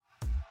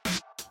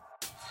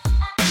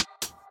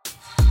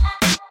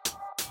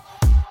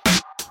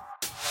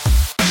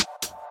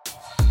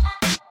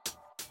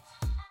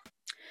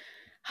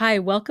Hi,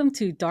 welcome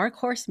to Dark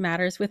Horse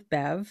Matters with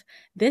Bev.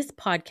 This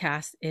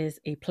podcast is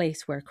a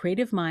place where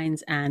creative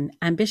minds and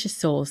ambitious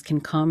souls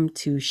can come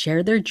to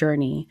share their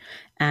journey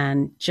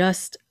and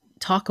just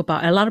talk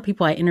about. A lot of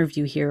people I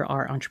interview here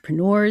are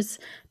entrepreneurs,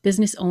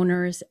 business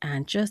owners,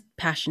 and just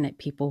passionate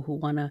people who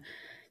want to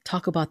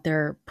talk about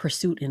their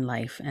pursuit in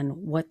life and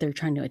what they're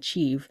trying to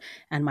achieve.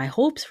 And my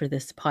hopes for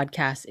this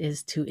podcast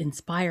is to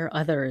inspire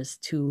others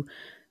to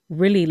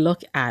really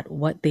look at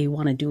what they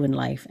want to do in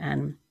life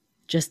and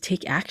just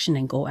take action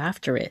and go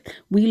after it.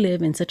 We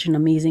live in such an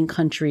amazing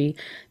country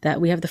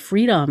that we have the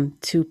freedom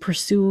to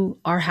pursue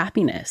our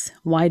happiness.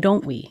 Why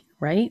don't we,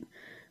 right?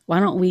 Why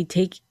don't we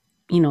take,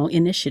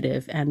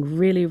 initiative and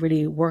really,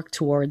 really work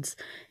towards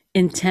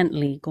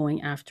intently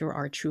going after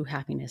our true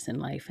happiness in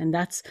life? And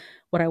that's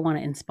what I want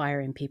to inspire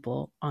in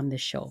people on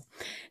this show.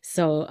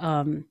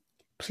 So,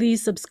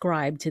 please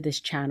subscribe to this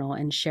channel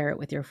and share it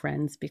with your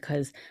friends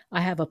because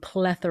I have a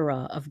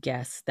plethora of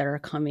guests that are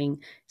coming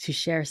to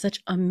share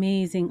such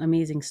amazing,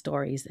 amazing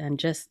stories and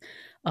just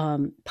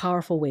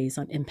powerful ways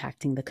on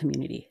impacting the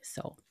community.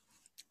 So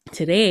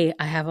today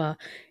I have a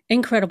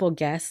incredible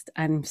guest.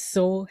 I'm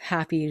so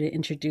happy to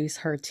introduce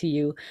her to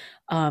you.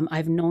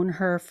 I've known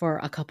her for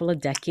a couple of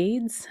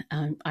decades.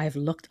 I've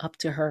looked up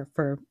to her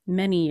for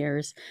many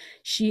years.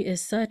 She is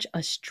such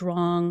a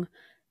strong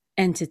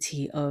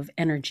entity of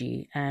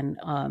energy and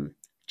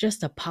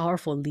just a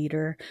powerful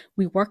leader.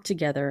 We work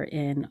together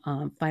in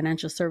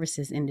financial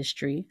services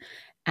industry,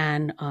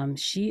 and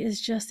she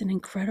is just an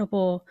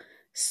incredible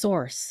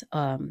source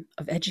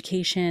of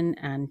education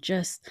and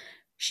just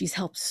she's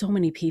helped so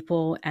many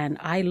people and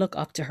I look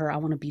up to her. I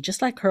want to be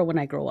just like her when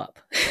I grow up.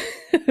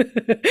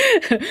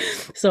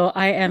 So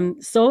I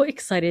am so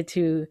excited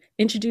to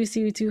introduce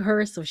you to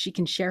her so she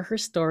can share her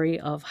story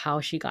of how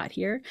she got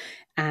here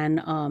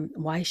and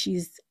why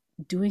she's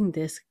doing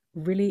this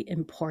really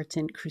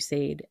important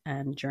crusade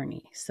and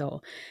journey.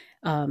 So,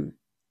 um,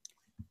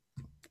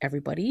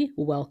 everybody,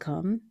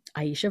 welcome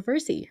Aisha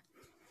Versi.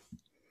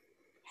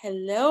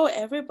 Hello,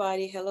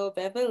 everybody. Hello,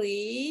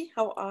 Beverly.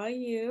 How are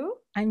you?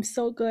 I'm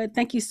so good.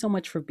 Thank you so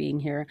much for being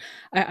here.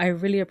 I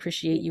really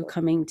appreciate you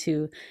coming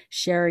to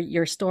share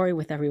your story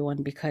with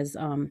everyone because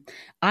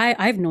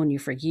I've known you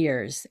for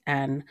years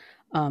and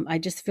I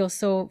just feel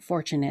so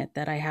fortunate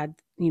that I had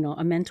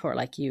a mentor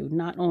like you,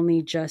 not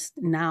only just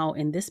now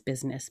in this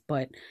business,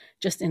 but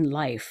just in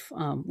life.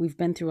 We've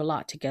been through a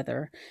lot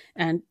together,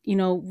 and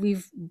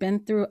we've been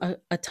through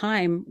a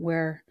time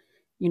where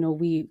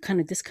we kind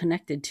of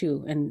disconnected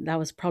too. And that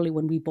was probably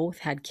when we both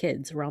had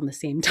kids around the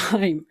same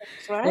time.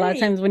 That's A lot of right.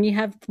 times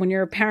when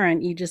you're a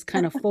parent, you just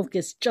kind of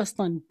focus just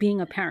on being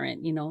a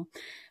parent.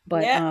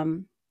 But Yeah,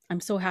 I'm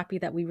so happy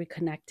that we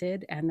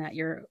reconnected and that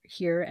you're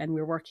here and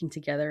we're working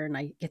together and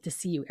I get to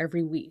see you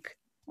every week.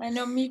 I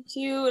know, me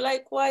too.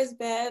 Likewise,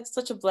 Bev.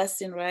 Such a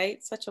blessing,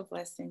 right? Such a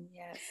blessing.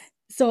 Yes.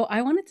 So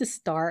I wanted to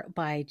start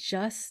by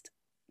just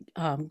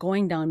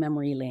going down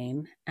memory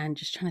lane and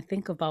just trying to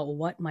think about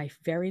what my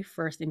very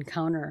first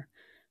encounter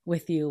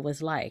with you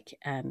was like.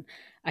 And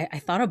I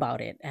thought about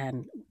it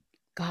and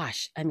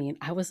gosh, I mean,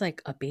 I was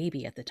like a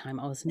baby at the time.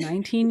 I was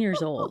 19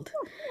 years old.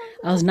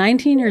 I was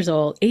 19 years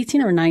old,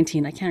 18 or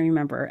 19, I can't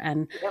remember.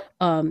 And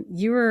Yep.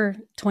 you were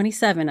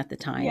 27 at the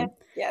Yes, time.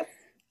 yes.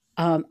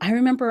 I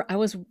remember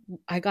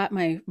I got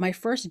my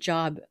first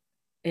job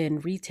in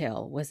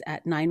retail was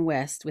at Nine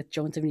West with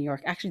Jones of New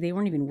York. Actually, they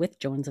weren't even with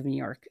Jones of New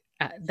York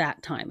at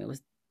that time. It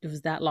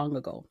was that long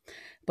ago.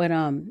 But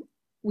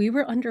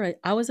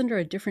I was under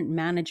a different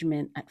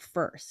management at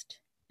first.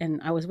 And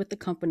I was with the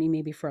company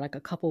maybe for like a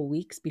couple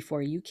weeks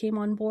before you came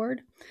on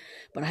board.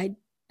 But I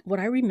what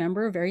I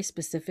remember very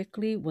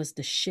specifically was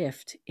the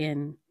shift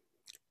in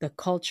the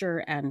culture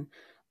and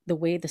the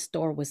way the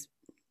store was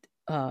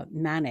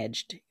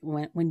managed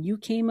when you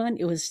came on.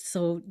 It was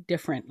so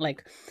different.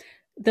 Like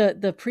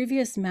the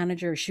previous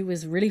manager, she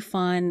was really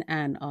fun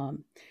and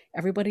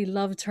everybody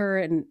loved her.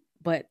 And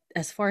but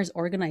as far as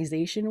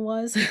organization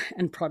was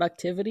and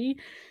productivity,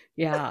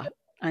 yeah.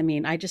 I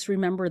mean, I just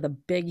remember the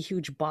big,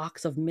 huge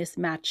box of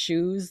mismatched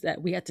shoes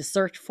that we had to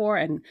search for.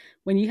 And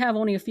when you have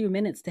only a few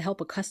minutes to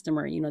help a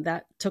customer,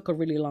 that took a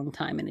really long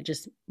time and it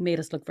just made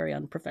us look very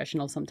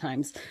unprofessional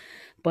sometimes.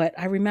 But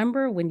I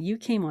remember when you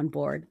came on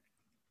board,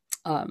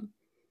 um,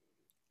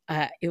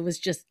 it was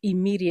just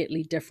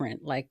immediately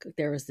different. Like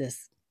there was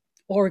this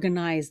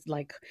organized,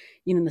 like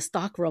the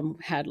stock room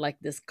had like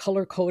this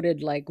color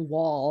coded like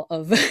wall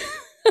of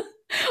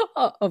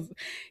of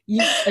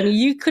you. I mean,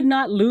 you could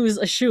not lose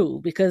a shoe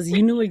because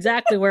you knew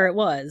exactly where it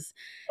was.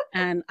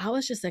 And I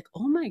was just like,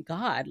 oh my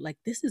God, like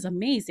this is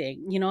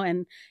amazing.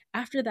 And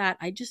after that,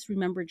 I just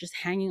remember just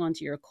hanging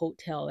onto your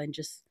coattail and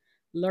just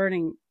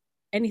learning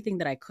anything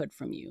that I could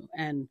from you.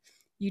 And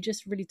you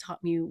just really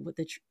taught me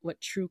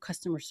what true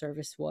customer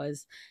service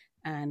was,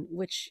 and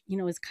which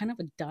is kind of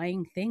a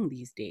dying thing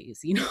these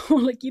days.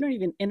 Like you don't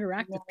even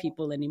interact with No,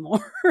 people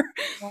anymore.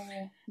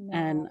 no,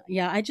 And no.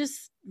 yeah, I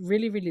just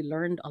really, really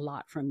learned a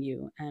lot from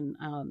you, and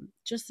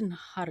just in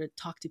how to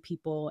talk to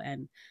people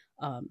and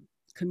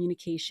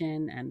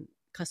communication and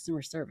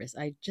customer service.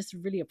 I just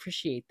really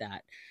appreciate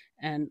that.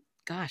 And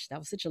Gosh, that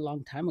was such a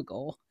long time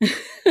ago.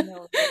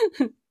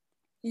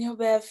 You know,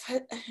 Bev,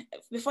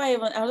 before I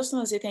just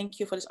want to say thank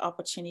you for this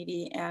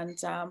opportunity. And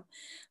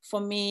for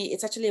me,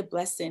 it's actually a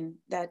blessing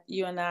that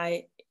you and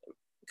I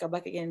got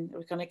back again,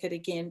 reconnected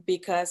again,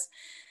 because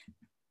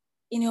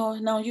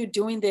now you're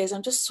doing this.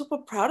 I'm just super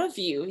proud of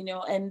you,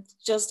 and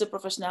just the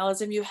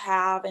professionalism you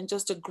have, and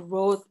just the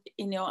growth,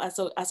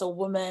 as a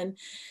woman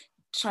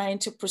trying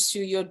to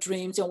pursue your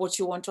dreams and what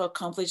you want to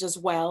accomplish as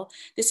well.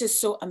 This is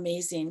so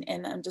amazing,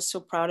 and I'm just so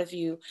proud of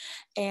you.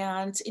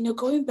 And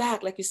going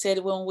back, like you said,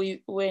 when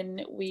we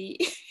we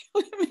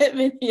met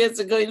many years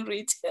ago in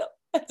retail,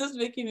 it's just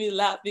making me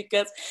laugh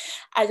because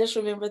I just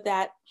remember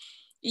that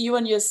you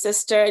and your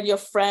sister and your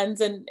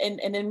friends, and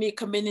then me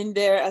coming in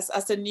there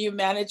as a new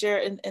manager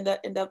in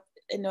the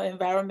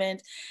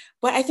environment.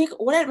 But I think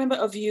what I remember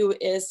of you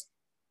is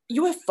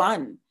you were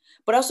fun,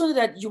 but also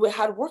that you were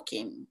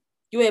hardworking.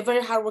 You were a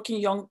very hardworking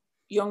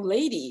young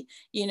lady,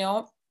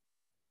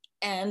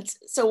 And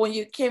so when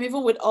you came,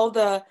 even with all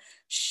the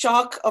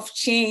shock of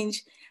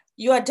change,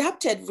 you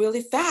adapted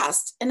really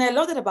fast. And I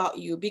love that about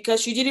you,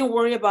 because you didn't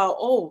worry about,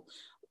 oh,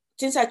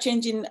 things are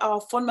changing,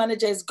 our fund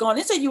manager is gone.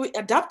 Instead, you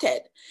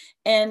adapted.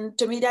 And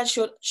to me, that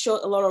showed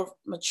a lot of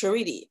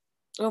maturity,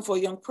 even for a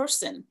young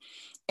person.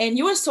 And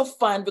you were so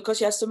fun because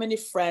you have so many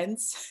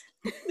friends.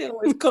 They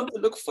always come to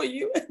look for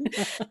you.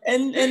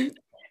 And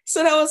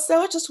so that was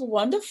just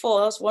wonderful.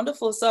 That was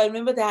wonderful. So I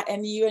remember that,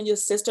 and you and your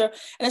sister. And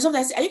then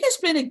sometimes, are you guys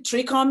playing a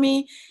trick on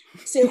me?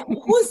 Say,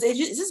 who is this?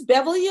 Is this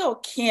Beverly or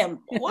Kim?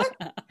 What?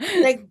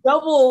 Like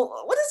double,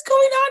 what is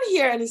going on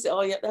here? And he said,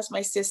 oh yeah, that's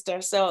my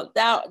sister. So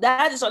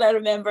that is what I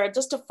remember.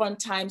 Just the fun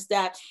times,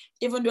 that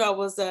even though I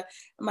was a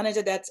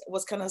manager that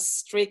was kind of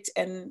strict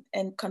and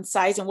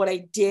concise in what I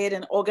did,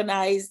 and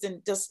organized,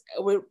 and just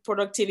with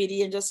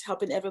productivity and just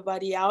helping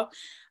everybody out,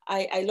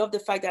 I love the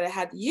fact that I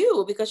had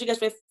you, because you guys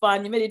were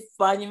fun. You made it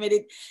fun. You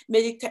made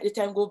the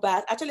time go by.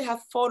 I actually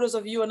have photos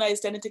of you and I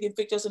standing taking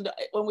pictures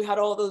when we had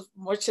all the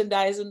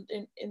merchandise in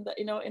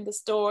the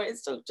store.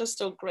 It's just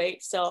so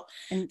great. So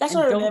and that's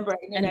what and I don't remember.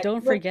 and That don't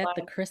you were forget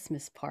the fun.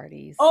 Christmas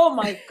parties. Oh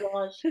my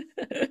gosh.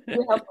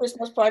 We have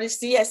Christmas parties.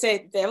 See, I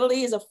said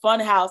Beverly is a fun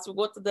house. We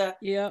go to the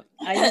Yep,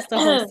 I used to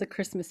host a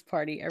Christmas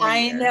party every I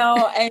year.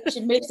 know. And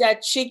she makes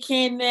that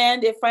chicken, man.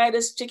 They fry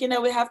this chicken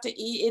that we have to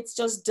eat. It's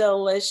just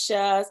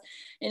delicious.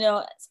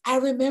 I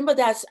remember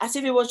that as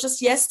if it was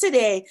just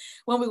yesterday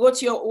when we go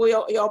to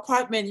your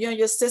apartment, you and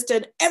your sister,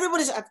 and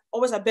everybody's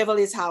always at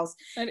Beverly's house.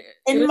 And it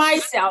And was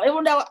myself,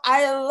 even though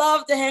I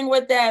love to hang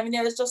with them,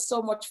 it's just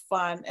so much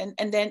fun.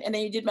 And then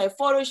you did my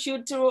photo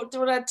shoot through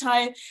that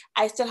time.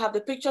 I still have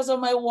the pictures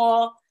on my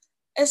wall.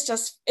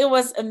 It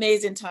was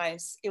amazing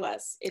times. It It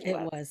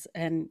was. was,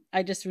 and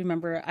I just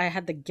remember I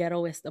had the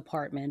ghettoest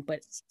apartment,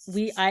 but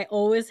I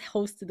always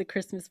hosted the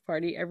Christmas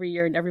party every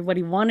year, and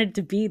everybody wanted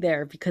to be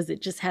there because it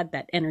just had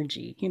that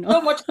energy, you know?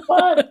 So much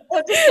fun. It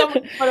was just so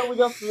much fun. And we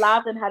just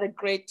laughed and had a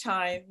great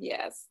time.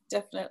 Yes,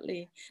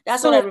 definitely.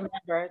 That's what I So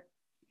remember.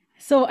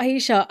 so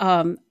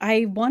Aisha,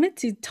 I wanted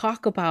to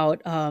talk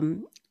about,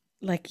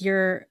 like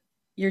your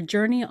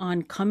journey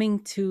on coming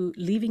to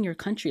leaving your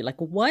country.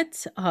 Like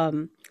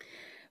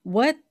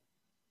what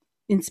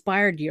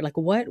inspired you? Like,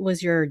 what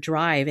was your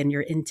drive and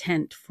your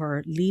intent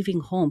for leaving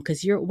home?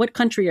 Because what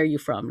country are you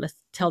from? Let's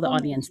I'm tell the from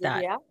audience that.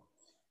 Nigeria.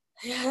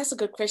 Yeah, that's a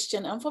good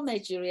question. I'm from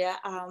Nigeria.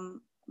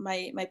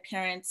 My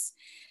parents,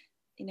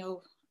 you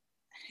know,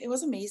 it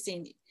was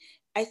amazing.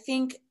 I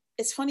think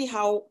it's funny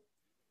how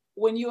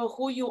when you are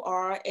who you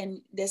are,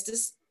 and there's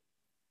this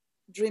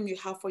dream you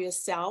have for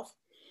yourself.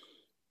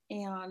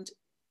 And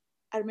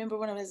I remember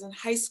when I was in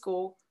high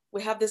school,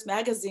 we have these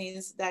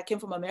magazines that came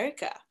from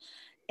America,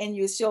 and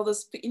you see all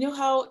this. You know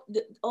how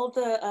all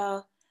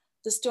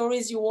the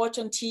stories you watch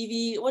on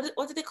TV.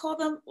 What did they call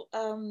them?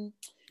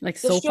 Like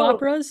The soap show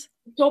operas?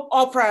 soap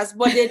operas,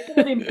 but they put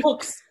it in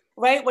books,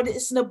 right? But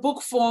it's in a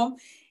book form,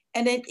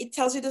 and then it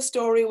tells you the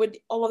story with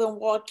all of them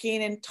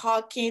walking and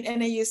talking,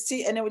 and then you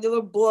see, and then with the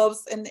little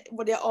blurbs, and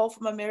but they're all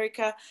from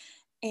America.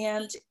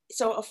 And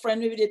so a friend,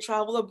 maybe they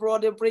travel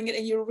abroad, they bring it,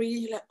 and you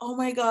read, you're like, oh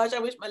my gosh, I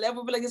wish my life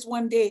would be like this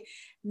one day.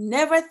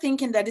 Never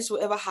thinking that this will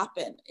ever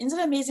happen. Isn't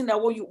it amazing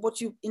that what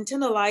you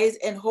internalize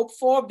and hope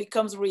for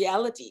becomes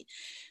reality?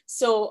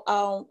 So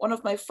one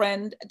of my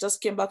friend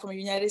just came back from the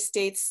United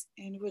States,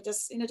 and we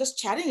are just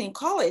chatting in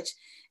college,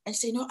 and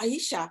she said,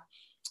 Aisha,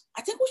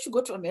 I think we should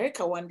go to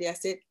America one day. I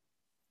said,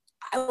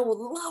 I would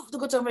love to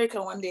go to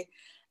America one day.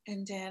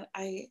 And then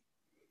I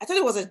thought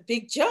it was a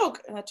big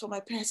joke. And I told my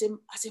parents,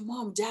 I said,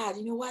 Mom, Dad,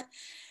 you know what?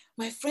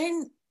 My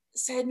friend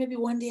said maybe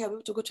one day I'll be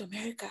able to go to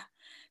America.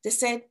 They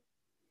said,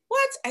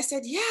 what? I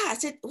said, yeah. I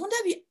said, wouldn't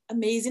that be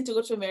amazing to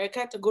go to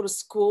America, to go to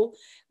school?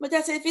 My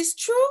dad said, if it's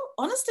true,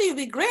 honestly, it'd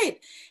be great.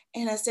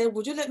 And I said,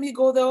 would you let me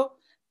go though?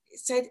 He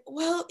said,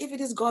 well, if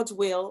it is God's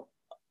will,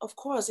 of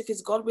course, if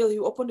it's God's will, He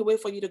opened the way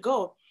for you to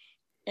go.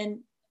 And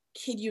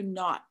kid you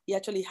not, it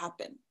actually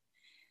happened.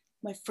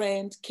 My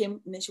friend came,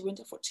 and then she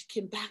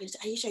came back and said,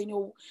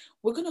 Aisha,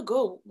 we're gonna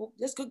go.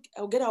 Let's go.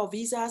 I'll get our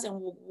visas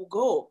and we'll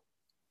go.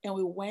 And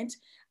we went.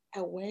 I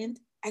went.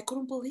 I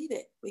couldn't believe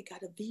it. We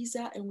got a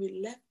visa and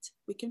we left.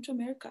 We came to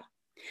America,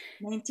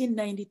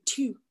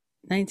 1992.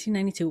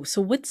 1992.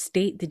 So what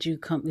state did you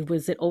come?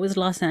 Was it always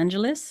Los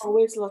Angeles?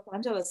 Always Los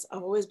Angeles.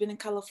 I've always been in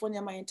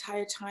California my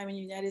entire time in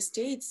the United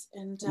States.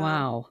 And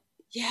Wow.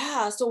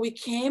 yeah, so we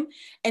came,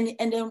 and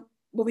then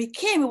when we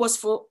came, it was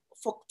for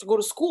to go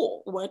to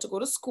school. We wanted to go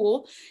to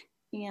school,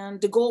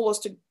 and the goal was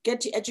to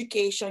get the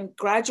education,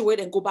 graduate,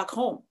 and go back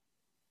home.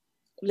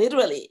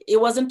 Literally, it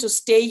wasn't to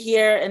stay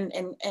here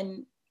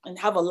and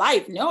have a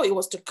life. No, it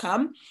was to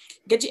come,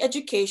 get the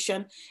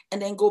education,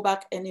 and then go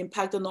back and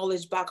impact the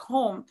knowledge back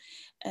home.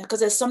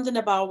 Because there's something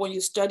about when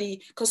you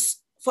study,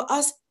 because for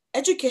us,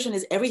 education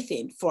is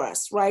everything for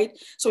us, right?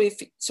 So if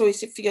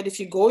you figured if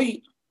you go,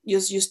 you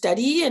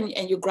study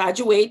and you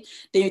graduate,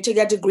 then you take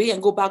that degree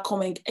and go back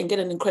home and get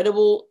an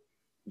incredible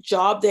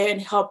job there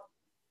and help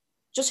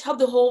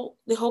the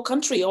whole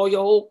country or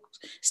your whole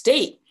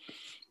state.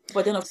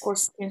 But then of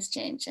course things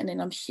change and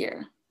then I'm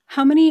here.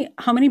 How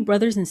many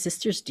brothers and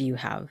sisters do you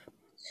have?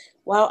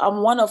 Well,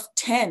 I'm one of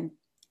 10.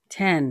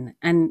 10.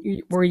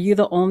 And were you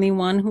the only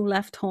one who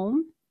left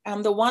home?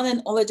 I'm the one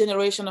and only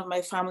generation of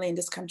my family in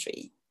this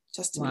country,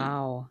 just me.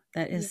 Wow,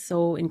 that Yeah. is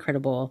so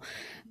incredible.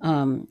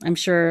 I'm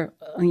sure,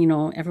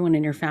 everyone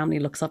in your family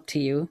looks up to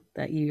you,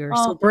 that you're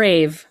so Oh,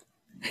 brave.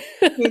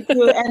 me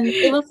too. And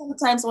even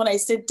sometimes when I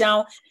sit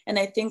down and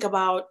I think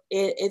about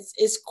it,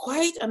 it's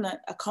quite an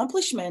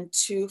accomplishment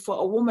for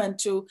a woman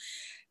to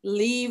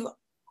leave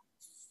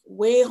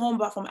way home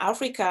back from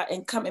Africa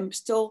and come and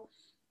still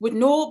with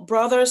no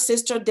brother,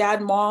 sister,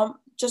 dad, mom,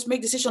 just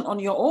make decision on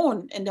your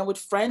own, and then with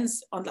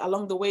friends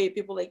along the way,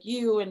 people like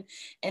you and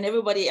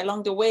everybody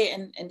along the way,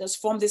 and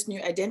just form this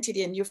new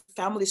identity and new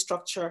family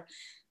structure.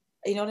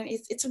 You know what I mean?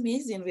 It's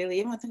amazing, really.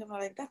 Even think about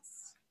like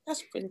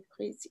that's pretty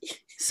crazy.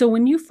 So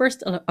when you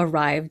first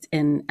arrived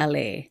in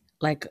LA,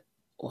 like,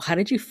 how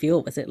did you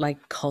feel? Was it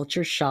like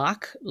culture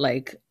shock?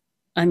 Like,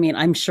 I mean,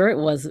 I'm sure it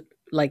was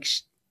like,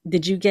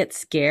 did you get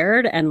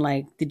scared and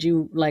like, did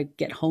you like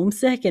get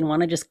homesick and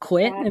want to just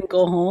quit That and is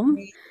go home?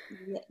 amazing.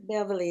 Yeah,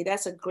 Beverly,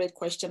 that's a great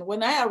question.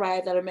 When I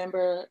arrived, I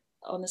remember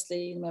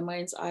honestly in my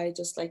mind's eye,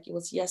 just like it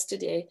was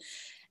yesterday.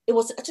 It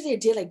was actually a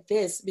day like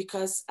this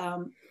because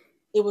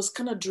it was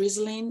kind of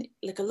drizzling,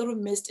 like a little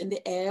mist in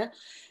the air.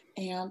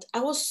 And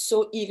I was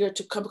so eager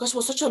to come because it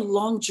was such a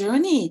long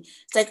journey.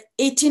 It's like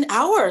 18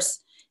 hours.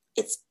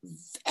 It's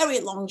very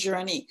long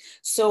journey.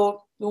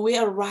 So when we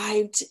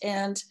arrived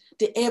and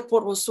the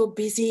airport was so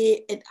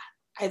busy,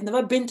 I've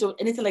never been to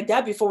anything like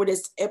that before. Where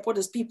there's airport,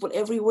 there's people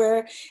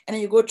everywhere, and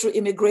then you go through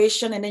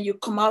immigration, and then you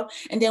come out.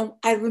 And then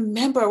I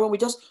remember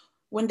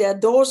when the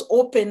doors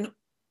open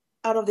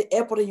out of the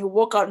airport and you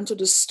walk out into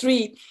the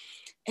street,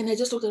 and I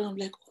just looked at it, I'm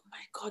like, oh my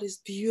God, it's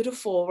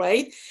beautiful,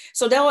 right?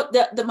 So that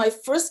was my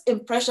first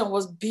impression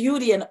was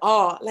beauty and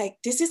awe. Like,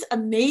 this is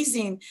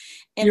amazing.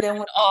 And You're then in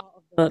when awe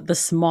of the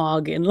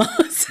smog in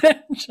Los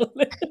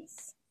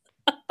Angeles.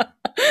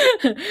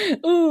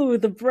 Ooh,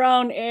 the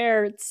brown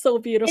air. It's so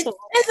beautiful.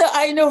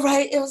 I know,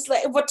 right? It was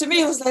like, but to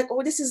me, it was like,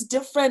 oh, this is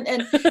different.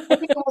 And I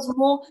think it was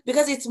more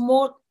because it's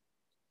more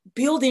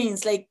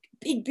buildings, like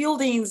big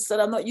buildings that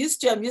I'm not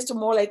used to. I'm used to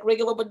more like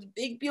regular, but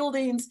big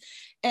buildings.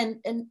 And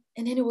then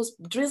it was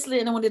drizzling.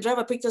 And then when the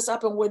driver picked us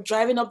up and we're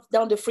driving up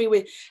down the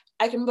freeway,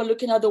 I can remember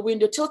looking out the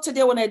window. Till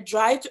today, when I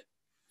drive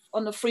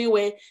on the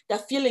freeway,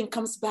 that feeling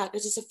comes back.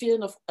 It's just a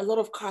feeling of a lot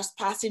of cars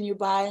passing you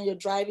by and you're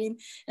driving,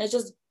 and it's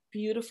just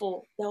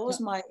beautiful. That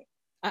was my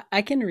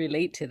I can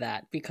relate to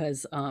that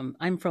because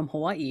I'm from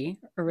Hawaii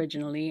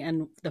originally.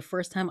 And the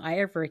first time I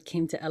ever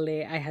came to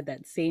LA, I had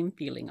that same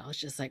feeling. I was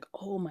just like,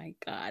 oh my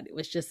God, it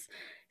was just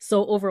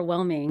so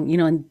overwhelming,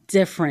 and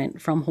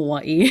different from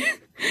Hawaii.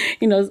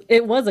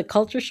 It was a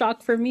culture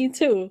shock for me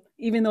too,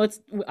 even though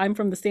I'm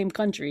from the same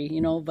country,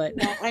 but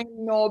yeah, I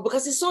know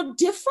because it's so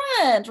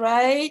different,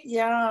 right?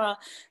 Yeah,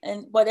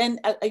 and but then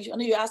I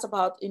know you asked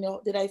about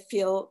did I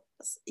feel?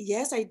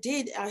 Yes, I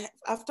did.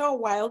 After a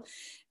while,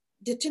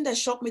 the thing that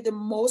shocked me the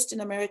most in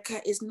America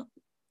is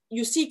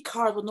you see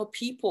cars but no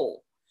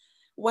people.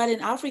 While in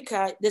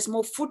Africa, there's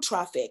more foot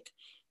traffic.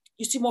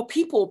 You see more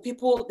people.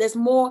 There's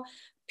more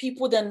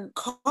people than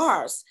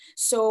cars.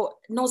 So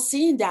not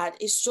seeing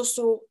that is just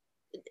so.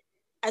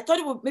 I thought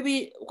it would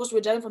maybe because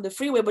we're driving from the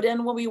freeway, but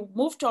then when we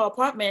moved to our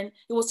apartment,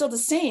 it was still the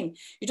same.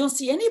 You don't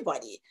see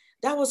anybody.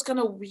 That was kind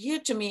of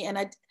weird to me, and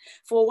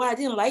for a while I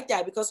didn't like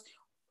that because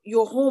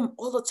you're home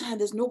all the time.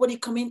 There's nobody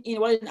coming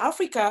in. Well, in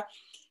Africa,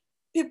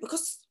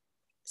 because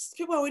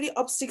people are already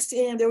up 6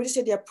 a.m. They already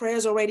said their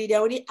prayers already. They're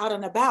already out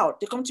and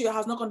about. They come to your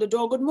house, knock on the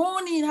door. Good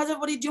morning. How's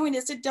everybody doing? They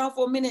sit down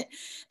for a minute.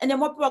 And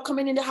then when people are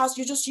coming in the house,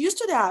 you're just used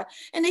to that.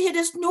 And they hear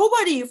there's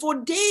nobody for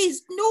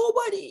days.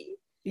 Nobody.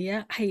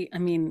 yeah, I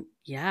mean,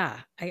 yeah,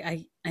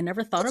 I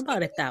never thought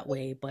about it that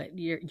way, but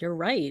you're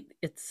right.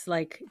 It's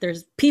like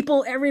there's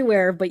people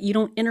everywhere, but you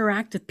don't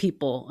interact with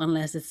people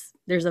unless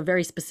there's a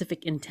very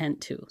specific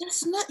intent to.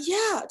 That's not,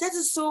 yeah, that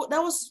is so,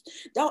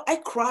 that I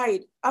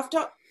cried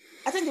after,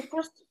 I think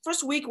the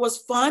first week was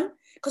fun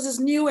because it's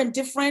new and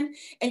different.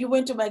 And you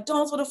went to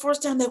McDonald's for the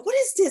first time, like, what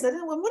is this? I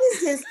didn't, what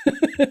is this?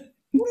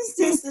 What is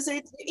this? They say,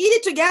 eat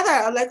it together.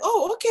 I'm like,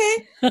 oh,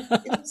 okay.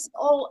 It's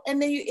all,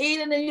 and then you eat,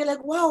 and then you're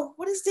like, wow,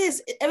 what is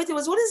this? Everything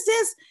was, what is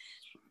this?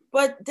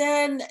 But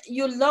then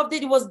you loved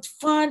it. It was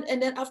fun.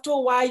 And then after a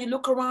while, you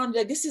look around,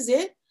 like, this is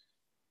it.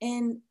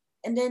 And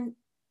then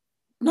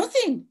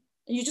nothing.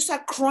 And you just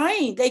start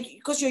crying, like,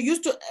 because you're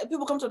used to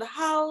people come to the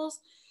house.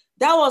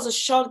 That was a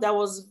shock that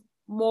was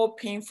more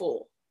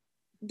painful.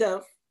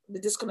 The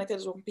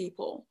disconnected from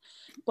people.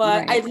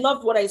 But Right. I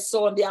loved what I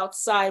saw on the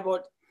outside,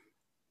 but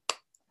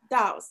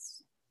that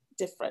was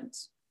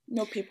different.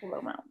 No people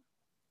around.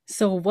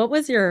 So what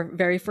was your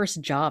very first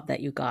job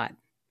that you got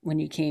when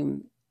you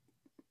came?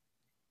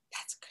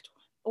 That's a good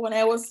one.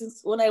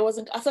 When I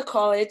wasn't after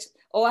college,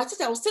 or I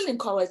think I was still in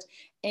college,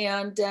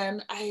 and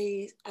then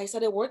I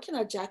started working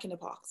at Jack in the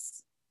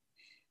Box.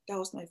 That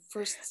was my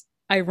first.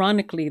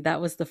 Ironically,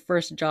 that was the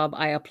first job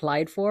I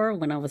applied for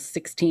when I was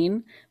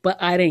 16, but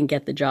I didn't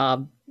get the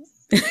job.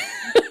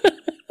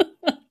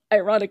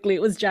 Ironically,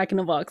 it was Jack in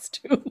the Box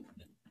too.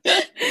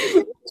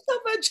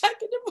 Job at Jack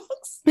in the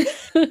Box.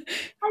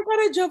 I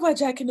got a job at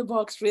Jack in the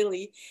Box,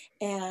 really,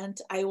 and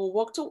I will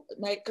walk to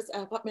my because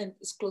our apartment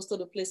is close to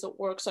the place of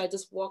work, so I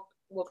just walk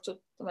to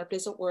my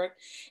place of work,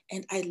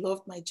 and I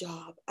loved my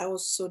job. I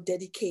was so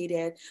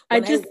dedicated. I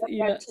When just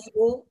yeah.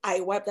 I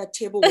wiped that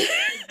table with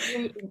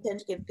every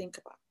intent you can think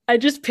about. I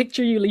just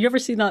picture you. You ever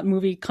seen that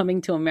movie Coming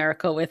to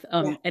America with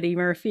Yeah. Eddie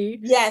Murphy? I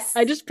Yes.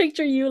 just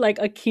picture you like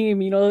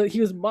Akeem. He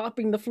was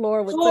mopping the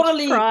floor with such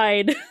Totally.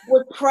 pride.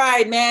 With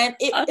pride, man.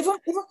 If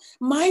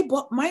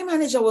my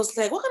manager was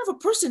like, "What kind of a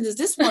person is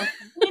this one?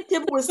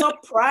 Table with such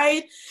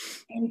pride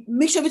and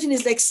make sure everything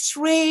is like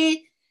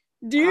straight."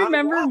 Do you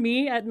remember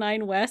me at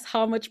Nine West?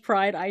 How much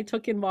pride I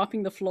took in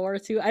mopping the floor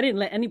too? I didn't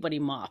let anybody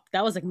mop.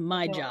 That was like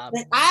my job.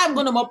 Like, I'm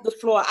gonna mop the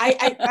floor. I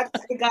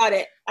got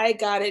it. I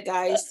got it,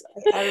 guys.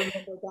 I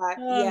remember that.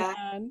 Oh Yeah,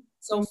 man,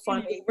 so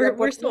funny.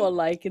 we're so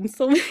alike in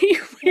so many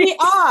We ways.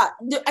 are.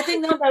 I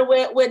think now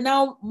that we're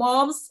now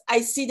moms, I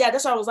see that.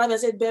 That's why I was laughing. I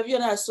said, "Bev, you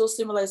and I are so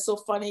similar. It's so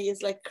funny.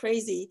 It's like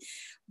crazy."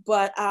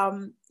 But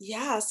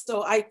yeah.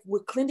 So I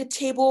would clean the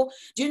table.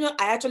 Do you know?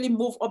 I actually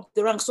moved up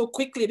the rank so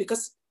quickly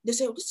because they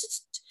said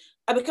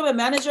I became a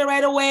manager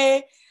right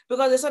away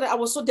because they said I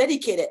was so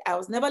dedicated. I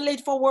was never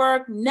late for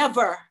work.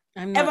 Never,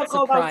 I'm ever not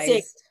called out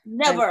sick. surprised. I'm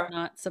Never.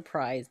 not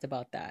surprised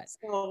about that.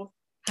 So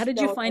How did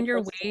that you was my find your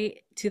first job.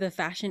 way to the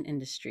fashion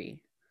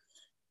industry?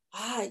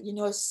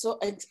 It's so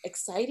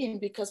exciting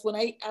because when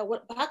I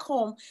went back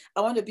home,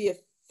 I wanted to be a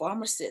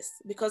pharmacist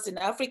because in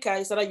Africa,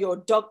 it's like you're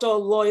a doctor,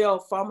 lawyer,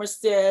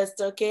 pharmacist,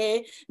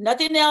 okay?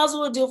 Nothing else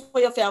will do for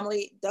your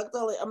family. Doctor,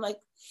 I'm like,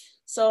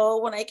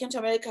 so when I came to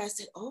America, I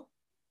said, oh,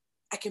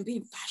 I can be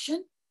in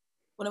fashion.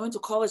 When I went to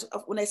college,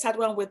 when I sat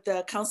down with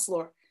the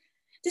counselor,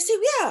 they said,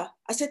 yeah.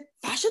 I said,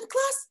 fashion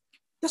class?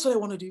 That's what I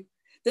want to do.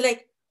 They're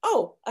like,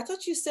 oh, I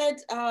thought you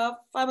said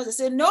pharmacy. I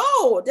said,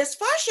 no, there's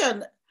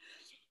fashion.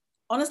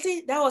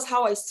 Honestly, that was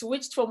how I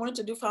switched from wanting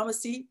to do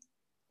pharmacy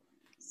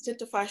straight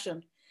to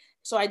fashion.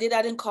 So I did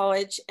that in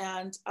college,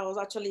 and I was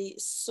actually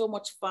so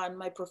much fun.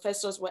 My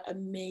professors were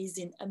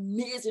amazing,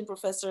 amazing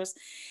professors,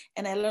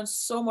 and I learned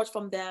so much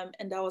from them.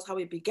 And that was how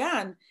it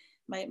began.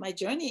 My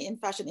journey in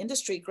fashion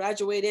industry,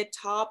 graduated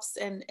tops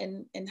and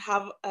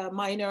have a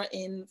minor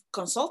in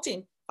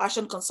consulting,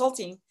 fashion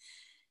consulting,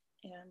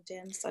 and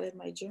then started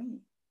my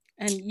journey.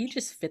 And you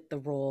just fit the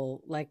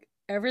role. Like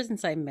ever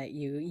since I met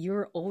you,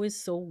 you're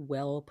always so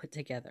well put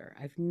together.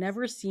 I've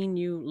never seen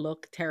you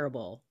look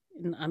terrible.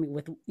 I mean,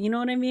 with you know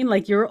what I mean?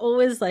 Like you're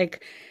always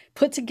like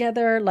put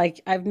together.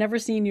 Like I've never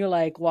seen you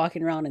like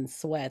walking around in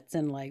sweats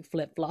and like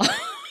flip flops.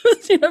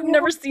 I've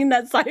never seen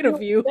that side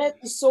of you. That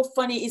is so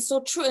funny. It's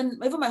so true.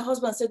 And even my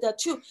husband said that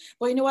too.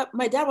 But you know what?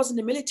 My dad was in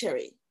the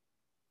military.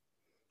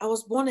 I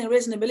was born and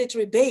raised in a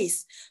military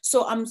base.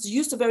 So I'm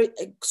used to very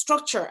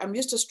structure. I'm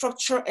used to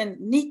structure and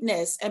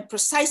neatness and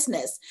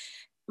preciseness.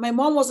 My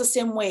mom was the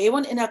same way.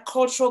 Even in her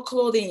cultural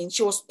clothing,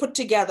 she was put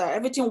together.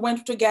 Everything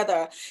went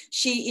together.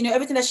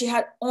 Everything that she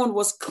had on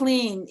was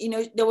clean.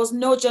 There was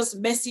no just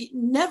messy,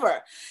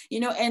 never.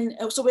 And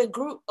so we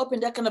grew up in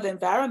that kind of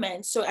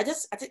environment. So I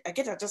guess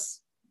I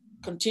just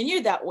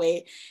continued that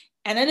way.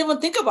 And I didn't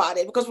even think about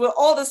it because we're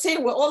all the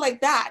same. We're all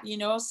like that.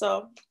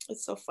 So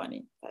it's so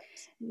funny. But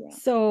yeah.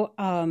 So,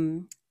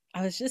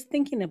 I was just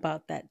thinking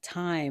about that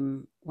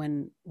time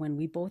when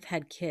we both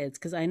had kids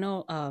because I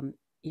know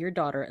your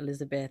daughter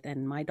Elizabeth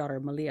and my daughter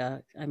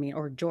Malia. I mean,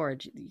 or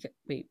George.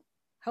 Wait,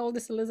 how old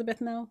is Elizabeth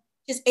now?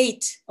 She's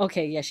 8.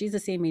 Okay, yeah, she's the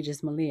same age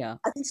as Malia.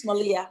 I think it's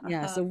Malia.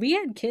 Yeah, so we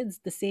had kids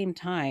the same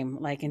time.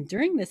 Like, and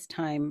during this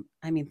time,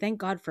 I mean, thank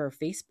God for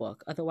Facebook.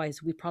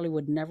 Otherwise, we probably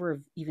would never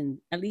have even,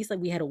 at least like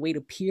we had a way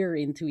to peer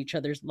into each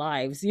other's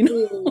lives,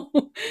 Really.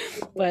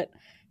 But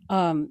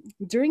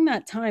during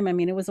that time, I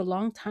mean, it was a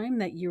long time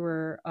that you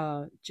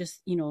were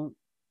just,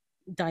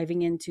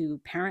 diving into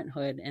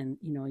parenthood and,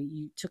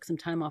 you took some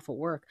time off of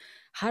work.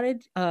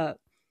 At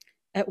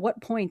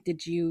what point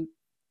did you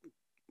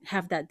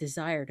have that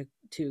desire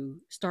to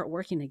start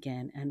working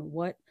again, and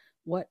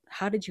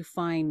how did you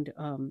find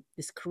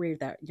this career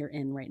that you're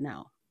in right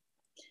now?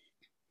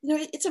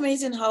 It's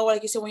amazing how,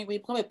 like you said, when you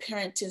become a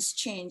parent, things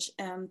change.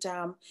 And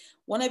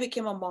when I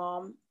became a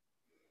mom,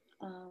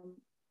 um,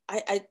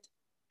 I, I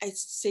I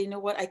say, you know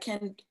what, I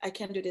can't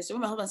do this.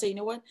 When my husband say, you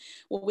know what,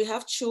 when we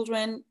have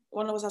children,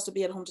 one of us has to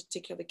be at home to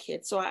take care of the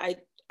kids. So I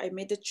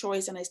made the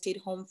choice and I stayed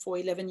home for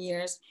 11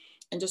 years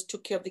and just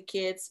took care of the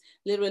kids,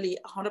 literally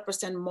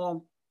 100%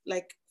 mom,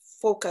 like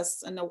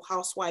focus and a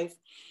housewife.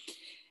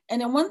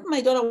 And then when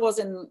my daughter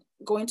wasn't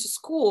going to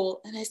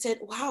school, and I said,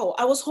 wow,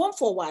 I was home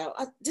for a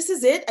while. This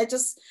is it. I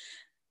just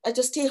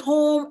stay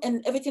home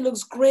and everything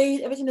looks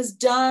great. Everything is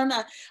done.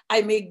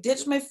 I make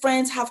dips with my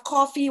friends, have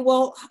coffee.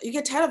 Well, you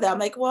get tired of that. I'm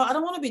like, well, I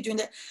don't want to be doing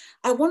that.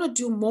 I want to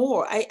do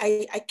more.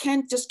 I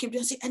can't just keep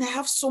doing it. And I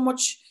have so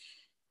much,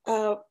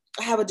 uh,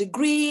 I have a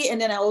degree, and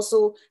then I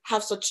also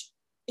have such,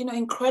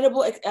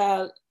 incredible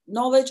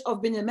knowledge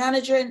of being a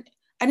manager. And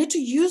I need to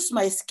use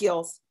my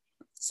skills.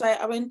 So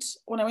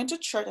when I went to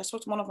church, I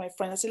spoke to one of my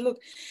friends. I said, look,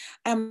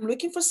 I'm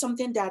looking for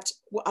something that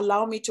will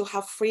allow me to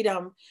have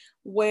freedom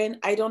when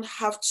I don't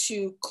have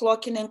to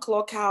clock in and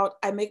clock out.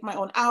 I make my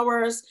own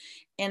hours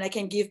and I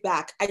can give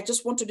back. I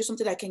just want to do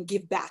something that I can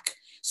give back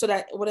so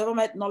that whatever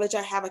my knowledge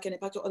I have, I can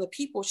impact to other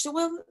people. She said,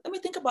 well, let me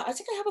think about it. I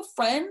think I have a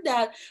friend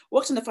that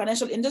works in the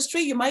financial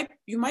industry.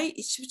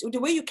 The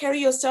way you carry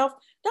yourself,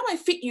 that might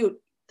fit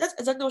you. That's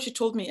exactly what she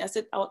told me. I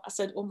said,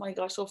 oh my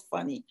gosh, so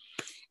funny.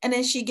 And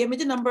then she gave me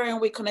the number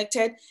and we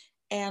connected.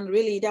 And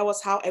really, that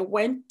was how I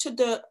went to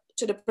the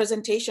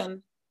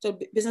presentation, to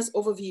business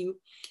overview.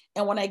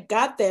 And when I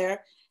got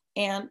there,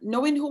 and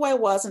knowing who I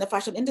was in the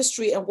fashion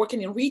industry and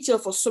working in retail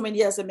for so many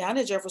years, as a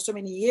manager for so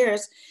many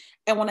years,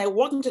 and when I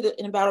walked into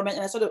the environment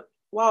and I saw,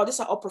 wow, these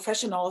are all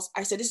professionals,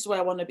 I said, this is where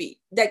I want to be.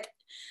 Like,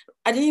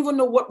 I didn't even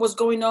know what was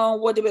going on,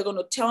 what they were going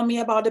to tell me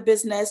about the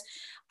business.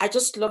 I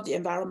just loved the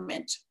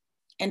environment.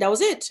 And that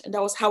was it. And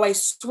that was how I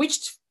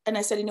switched. And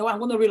I said, I'm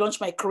going to relaunch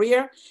my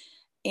career.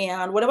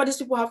 And whatever these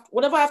people have,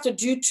 whatever I have to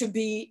do to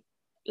be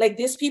like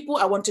these people,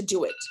 I want to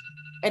do it.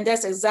 And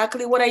that's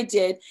exactly what I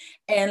did.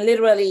 And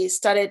literally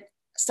started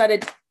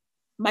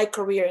my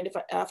career in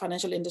the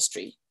financial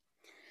industry.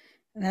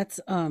 That's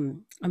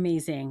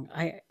amazing.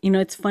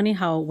 It's funny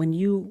how when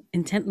you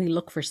intently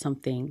look for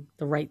something,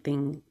 the right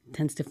thing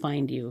tends to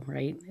find you,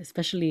 right?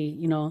 Especially,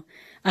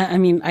 I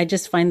mean, I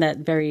just find that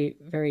very,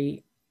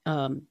 very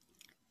um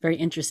very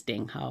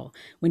interesting how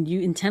when you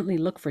intently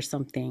look for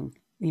something,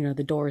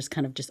 the doors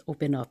kind of just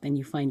open up and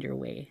you find your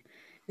way.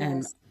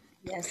 And Yes,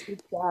 yes,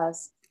 it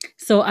does.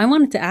 so I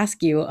wanted to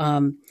ask you,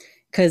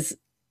 because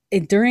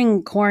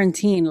during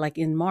quarantine, like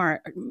in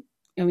March,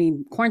 I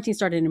mean, quarantine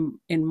started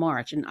in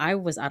March, and I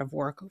was out of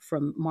work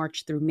from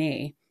March through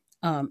May.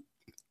 Um,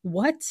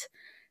 what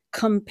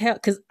compel?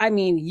 Because I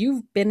mean,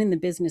 you've been in the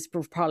business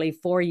for probably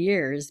 4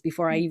 years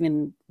before I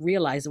even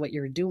realized what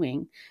you're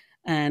doing,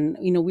 and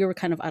we were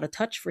kind of out of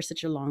touch for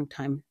such a long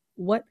time.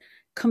 What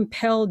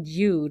compelled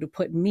you to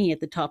put me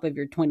at the top of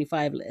your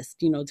 25 list?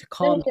 To Let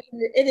call me me. tell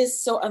you, it is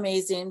so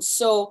amazing.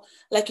 So,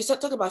 like you start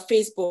talking about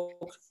Facebook.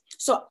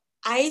 So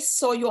I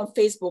saw you on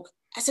Facebook.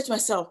 I said to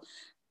myself,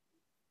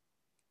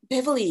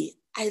 Beverly,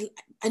 I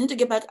need to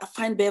get back. I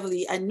find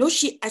Beverly. I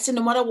said,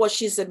 no matter what,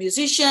 she's a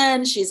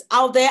musician. She's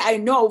out there. I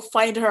know I'll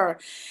find her.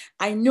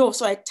 I know.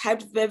 So I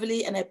typed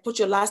Beverly and I put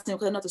your last name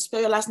because I know how to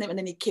spell your last name. And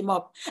then it came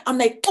up. I'm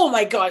like, oh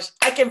my gosh,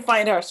 I can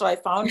find her. So I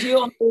found you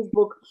on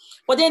Facebook.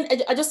 But then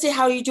I just say,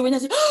 how are you doing? I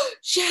said, oh,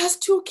 she has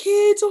 2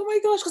 kids. Oh my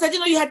gosh. Because I didn't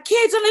know you had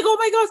kids. I'm like, oh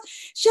my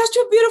gosh, she has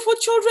 2 beautiful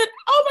children.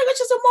 Oh my gosh,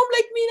 she's a mom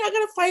like me. I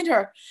got to find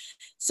her.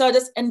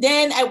 And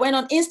then I went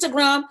on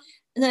Instagram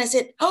and then I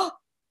said, oh,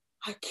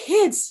 her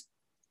kids.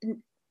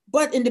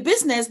 But in the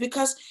business,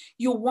 because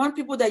you want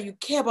people that you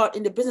care about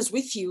in the business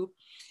with you,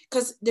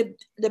 because the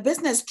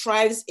business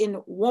thrives in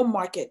one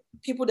market,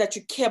 people that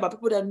you care about,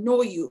 people that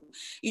know you.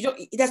 You don't,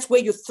 that's where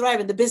you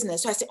thrive in the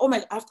business. So I said, oh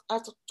my, I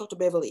have to talk to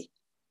Beverly.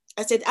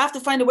 I said, I have to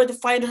find a way to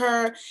find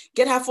her,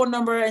 get her phone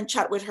number and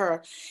chat with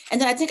her. And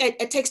then I think I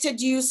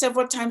texted you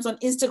several times on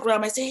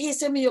Instagram. I said, hey,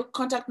 send me your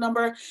contact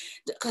number.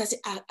 Because I said,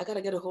 I got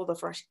to get a hold of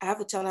her. I have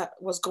to tell her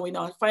what's going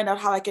on, find out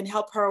how I can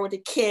help her with the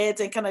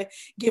kids and kind of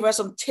give her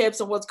some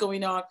tips on what's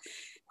going on.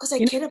 Because I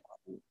You know, care about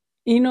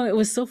it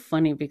was so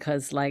funny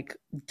because like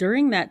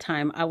during that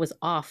time I was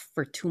off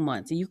for 2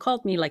 months. You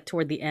called me like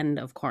toward the end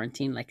of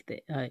quarantine,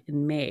 like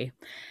in May,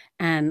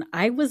 and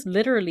I was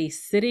literally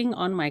sitting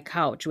on my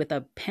couch with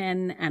a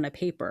pen and a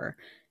paper,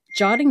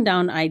 jotting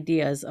down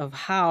ideas of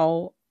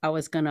how I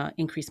was gonna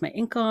increase my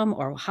income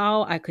or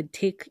how I could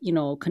take,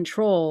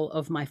 control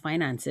of my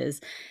finances.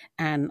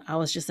 And I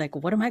was just like,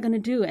 what am I gonna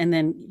do? And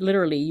then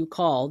literally you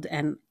called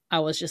and I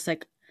was just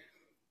like,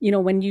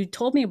 when you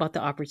told me about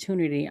the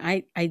opportunity,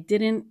 I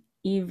didn't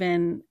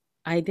even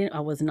I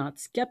was not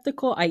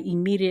skeptical. I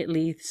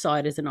immediately saw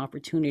it as an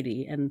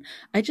opportunity. And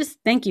I just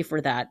thank you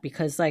for that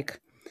because like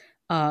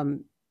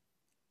um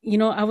it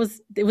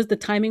was the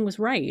timing was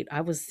right.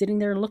 I was sitting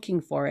there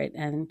looking for it,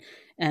 and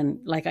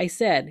like I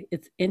said,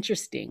 it's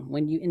interesting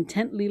when you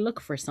intently look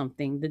for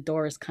something, the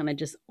doors kind of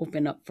just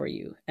open up for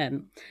you.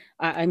 And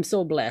I'm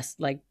so blessed.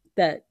 Like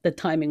that the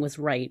timing was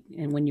right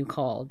and when you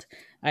called.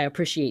 I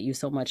appreciate you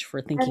so much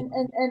for thinking.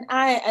 And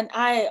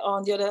I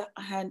on the other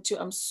hand too,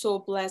 I'm so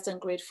blessed and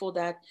grateful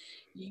that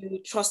you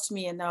trust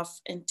me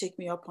enough and take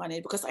me up on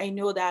it, because I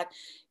know that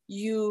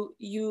you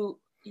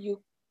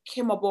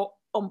came aboard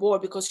on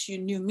board because you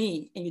knew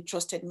me and you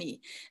trusted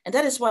me. And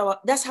that is why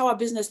that's how our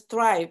business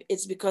thrive.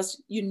 It's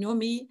because you know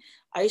me.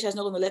 Aisha is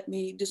not going to let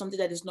me do something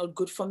that is not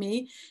good for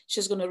me.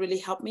 She's going to really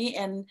help me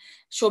and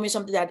show me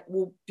something that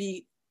will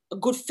be a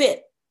good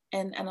fit.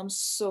 And I'm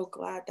so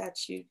glad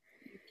that you.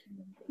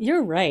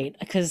 You're right.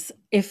 Because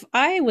if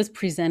I was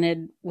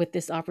presented with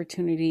this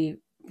opportunity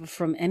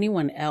from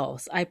anyone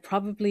else, I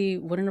probably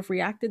wouldn't have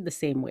reacted the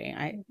same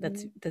way.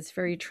 That's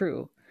very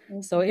true.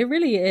 So Mhm. it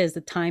really is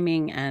the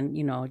timing and,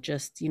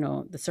 just,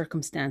 the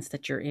circumstance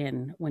that you're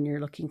in when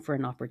you're looking for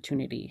an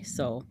opportunity.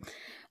 So,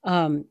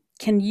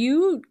 can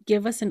you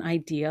give us an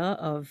idea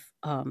of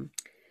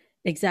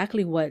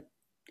exactly what,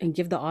 and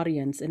give the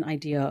audience an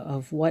idea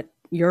of what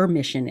your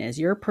mission is,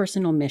 your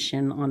personal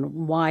mission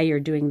on why you're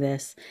doing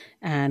this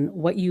and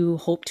what you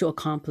hope to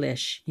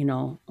accomplish,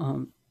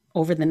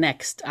 over the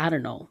next, I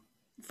don't know,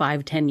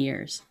 5, 10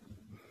 years?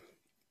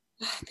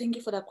 Thank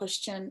you for that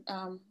question.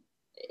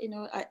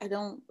 I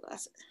don't,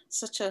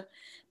 such a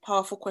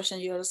powerful question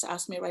you just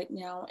asked me right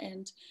now.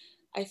 And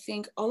I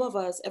think all of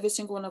us, every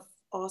single one of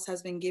us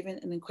has been given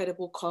an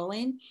incredible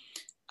calling.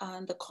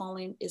 And the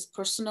calling is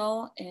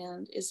personal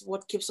and is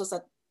what keeps us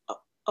up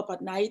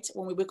at night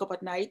when we wake up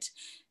at night.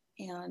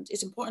 And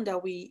it's important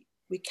that we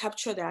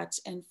capture that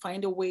and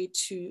find a way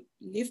to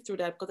live through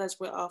that, because that's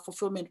where our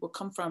fulfillment will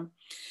come from.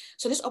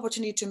 So this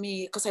opportunity to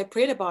me, because I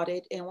prayed about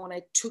it, and when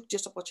I took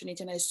this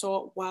opportunity and I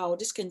saw, wow,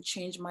 this can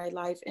change my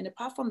life. And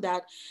apart from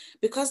that,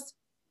 because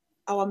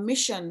our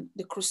mission,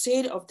 the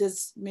crusade of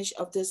this mission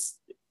of this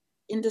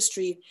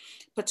industry,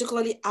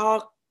 particularly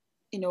our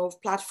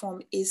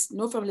platform, is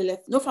no family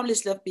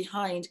is left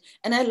behind.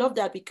 And I love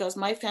that because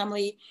my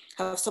family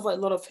have suffered a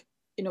lot of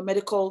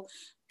medical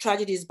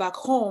tragedies back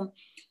home.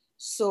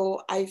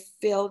 So I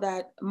feel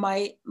that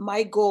my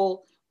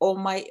goal, or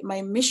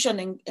my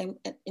mission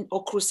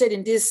or crusade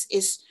in this,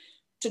 is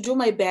to do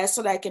my best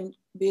so that I can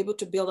be able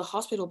to build a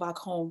hospital back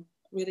home.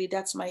 Really,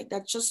 that's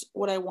just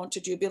what I want to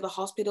do, build a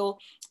hospital.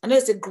 I know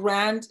it's a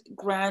grand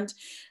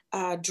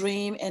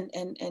dream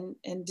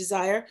and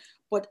desire,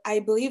 but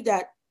I believe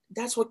that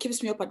that's what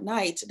keeps me up at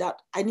night,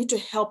 that I need to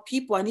help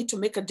people. I need to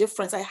make a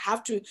difference. I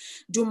have to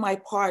do my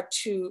part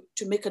to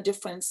make a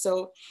difference.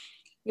 So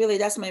really,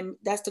 that's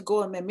the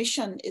goal, and my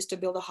mission is to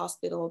build a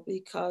hospital,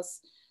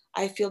 because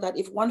I feel that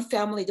if one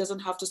family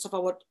doesn't have to suffer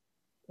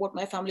what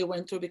my family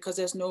went through because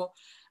there's no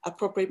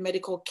appropriate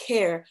medical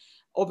care,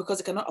 or because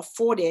they cannot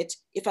afford it,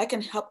 if I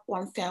can help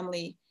one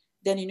family,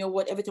 then you know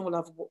what, everything will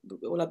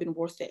have been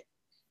worth it.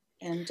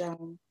 And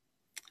That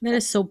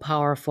that's is so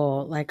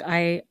powerful. Like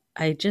I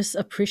just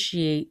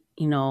appreciate,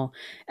 and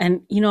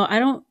I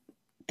don't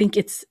think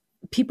it's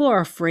people are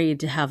afraid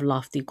to have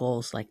lofty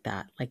goals like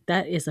that. Like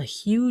that is a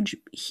huge,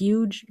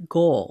 huge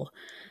goal.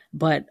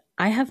 But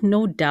I have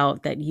no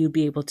doubt that you'd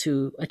be able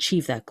to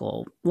achieve that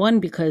goal. One,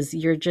 because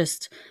you're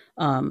just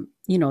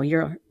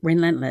you're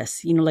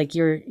relentless. Like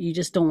you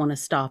just don't want to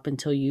stop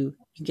until you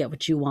get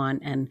what you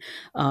want. And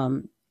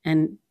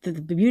the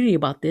beauty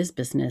about this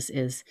business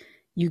is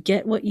you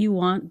get what you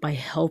want by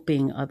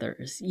helping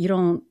others. You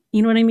don't,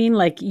 you know what I mean?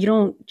 Like you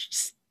don't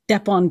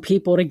step on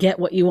people to get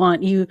what you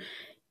want.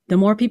 The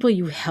more people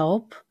you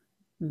help,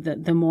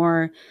 the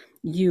more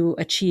you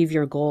achieve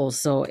your goals.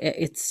 So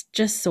it's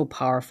just so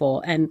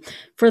powerful. And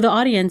for the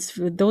audience,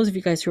 for those of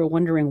you guys who are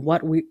wondering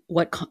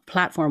what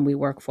platform we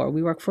work for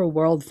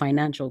World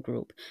Financial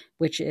Group,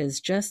 which is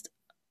just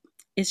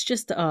it's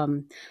just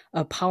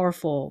a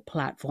powerful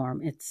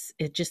platform.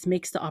 It just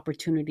makes the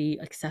opportunity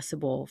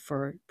accessible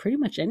for pretty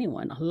much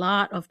anyone. A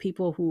lot of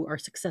people who are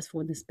successful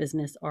in this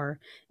business are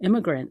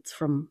immigrants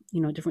from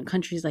different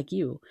countries like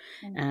you,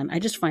 and I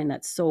just find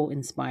that so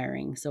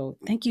inspiring. So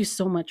thank you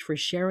so much for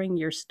sharing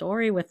your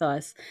story with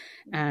us,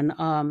 and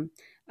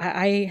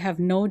I have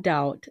no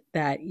doubt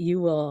that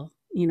you will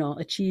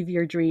achieve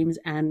your dreams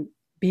and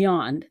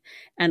beyond.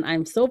 And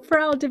I'm so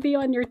proud to be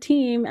on your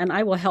team, and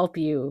I will help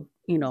you.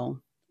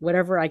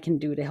 Whatever I can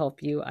do to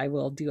help you, I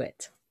will do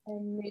it.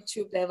 and me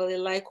too, Beverly.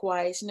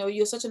 Likewise,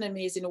 you're such an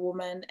amazing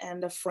woman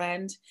and a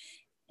friend,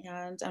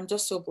 and I'm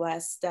just so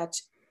blessed that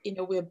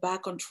we're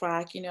back on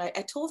track.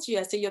 I told you,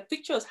 I said your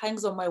picture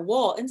hangs on my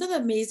wall. Isn't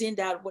it amazing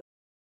that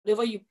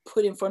whatever you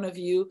put in front of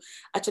you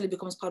actually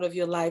becomes part of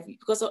your life?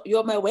 Because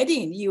you're my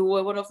wedding, you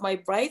were one of my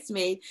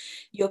bridesmaids.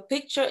 Your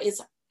picture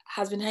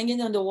has been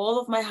hanging on the wall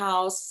of my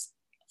house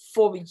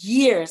for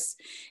years,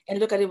 and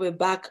look at it, we're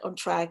back on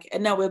track,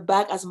 and now we're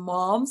back as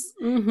moms.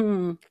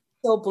 Hmm.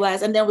 So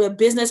blessed, and then we're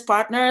business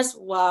partners.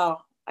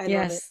 Wow, I love it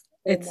Yes, so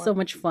it's much. so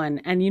much fun.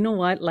 And you know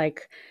what?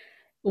 Like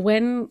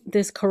when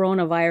this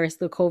coronavirus,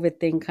 the COVID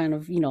thing kind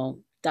of,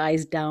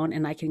 dies down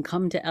and I can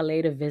come to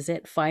LA to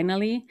visit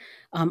finally,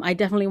 I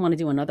definitely want to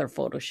do another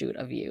photo shoot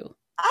of you.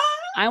 Ah,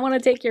 I want to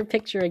take your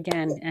picture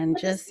again and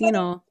what is just,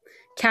 it?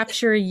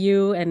 capture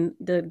you and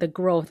the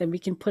growth, and we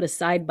can put a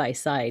side by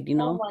side, you Oh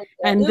know. my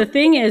And the God.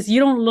 thing is, you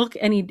don't look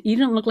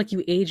like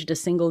you aged a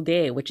single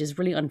day, which is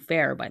really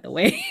unfair, by the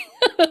way.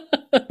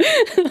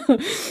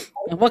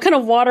 And what kind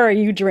of water are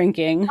you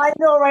drinking? I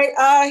know, right?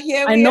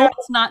 Here I we know are.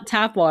 it's not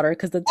tap water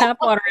because the tap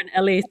water in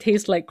LA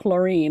tastes like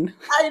chlorine.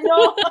 I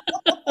know.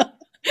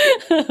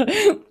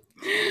 But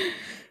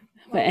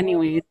Oh my.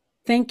 anyways,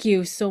 thank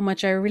you so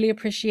much. I really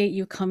appreciate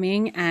you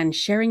coming and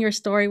sharing your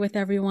story with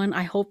everyone.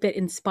 I hope it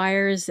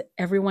inspires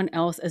everyone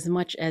else as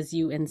much as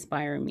you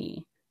inspire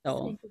me.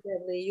 So, Thank you,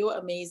 Beverly. You're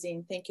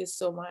amazing. Thank you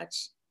so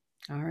much.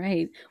 all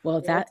right.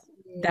 Well, Bless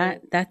you.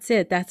 that's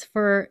it. That's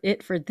for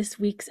it for this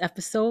week's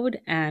episode,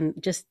 and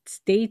just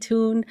stay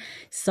tuned,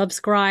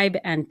 subscribe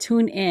and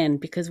tune in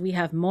because we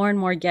have more and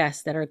more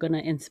guests that are going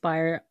to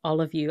inspire all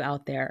of you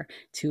out there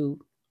to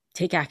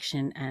take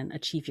action and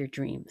achieve your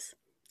dreams.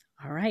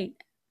 All right.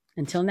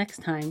 Until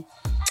next time.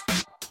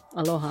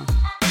 Aloha.